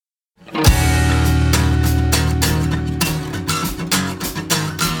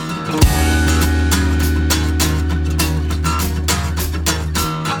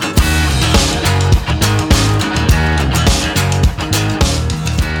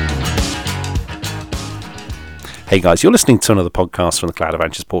Hey guys, you're listening to another podcast from the Cloud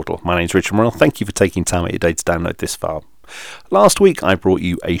Evangelist portal. My name's Richard Morrell. Thank you for taking time out of your day to download this file. Last week I brought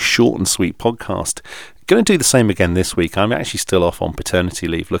you a short and sweet podcast. Going to do the same again this week. I'm actually still off on paternity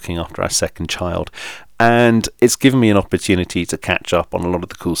leave looking after our second child, and it's given me an opportunity to catch up on a lot of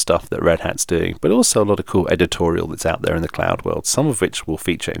the cool stuff that Red Hat's doing, but also a lot of cool editorial that's out there in the cloud world, some of which will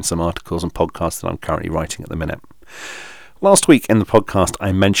feature in some articles and podcasts that I'm currently writing at the minute. Last week in the podcast,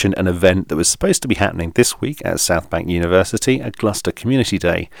 I mentioned an event that was supposed to be happening this week at South Bank University, a Gloucester Community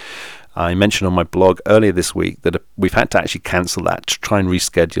Day. I mentioned on my blog earlier this week that we've had to actually cancel that to try and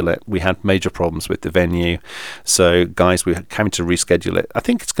reschedule it. We had major problems with the venue. So, guys, we're having to reschedule it. I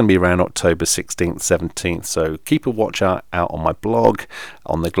think it's going to be around October 16th, 17th. So keep a watch out on my blog,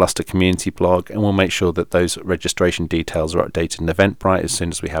 on the Gloucester Community blog, and we'll make sure that those registration details are updated in Eventbrite as soon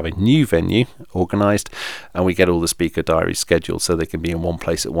as we have a new venue organised and we get all the speaker diaries scheduled so they can be in one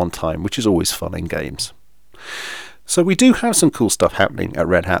place at one time, which is always fun in games. So we do have some cool stuff happening at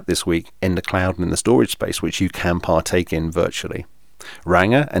Red Hat this week in the cloud and in the storage space, which you can partake in virtually.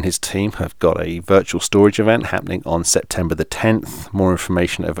 Ranger and his team have got a virtual storage event happening on September the 10th. More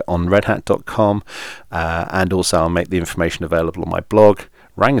information on redhat.com, and also I'll make the information available on my blog.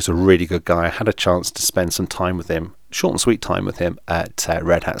 Ranger's a really good guy. I had a chance to spend some time with him, short and sweet time with him at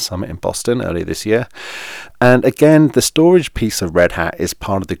Red Hat Summit in Boston earlier this year. And again, the storage piece of Red Hat is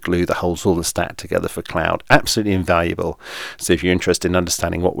part of the glue that holds all the stack together for cloud. Absolutely invaluable. So if you're interested in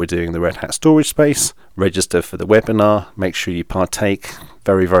understanding what we're doing in the Red Hat storage space, register for the webinar. Make sure you partake.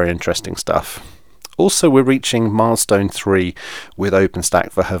 Very, very interesting stuff. Also, we're reaching milestone 3 with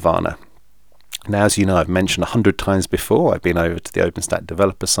OpenStack for Havana. Now, as you know, I've mentioned 100 times before, I've been over to the OpenStack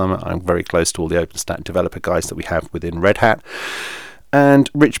Developer Summit. I'm very close to all the OpenStack developer guys that we have within Red Hat. And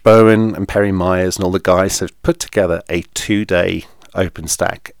Rich Bowen and Perry Myers and all the guys have put together a 2-day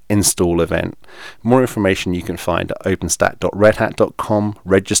OpenStack install event. More information you can find at openstack.redhat.com.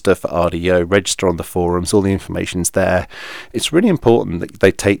 Register for RDO, register on the forums, all the information's there. It's really important that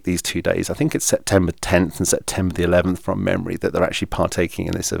they take these 2 days. I think it's September 10th and September the 11th from memory that they're actually partaking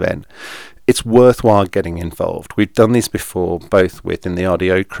in this event. It's worthwhile getting involved. We've done these before, both within the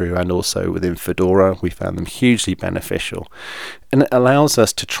RDO crew and also within Fedora. We found them hugely beneficial. And it allows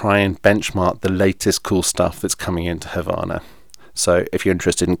us to try and benchmark the latest cool stuff that's coming into Havana. So if you're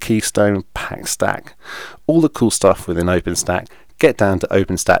interested in Keystone, Packstack, all the cool stuff within OpenStack, get down to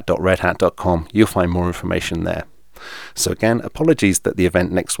openstack.redhat.com. You'll find more information there. So again, apologies that the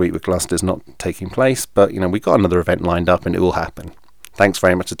event next week with Gloucester is not taking place, but we've got another event lined up and it will happen. Thanks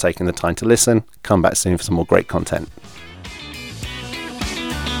very much for taking the time to listen. Come back soon for some more great content.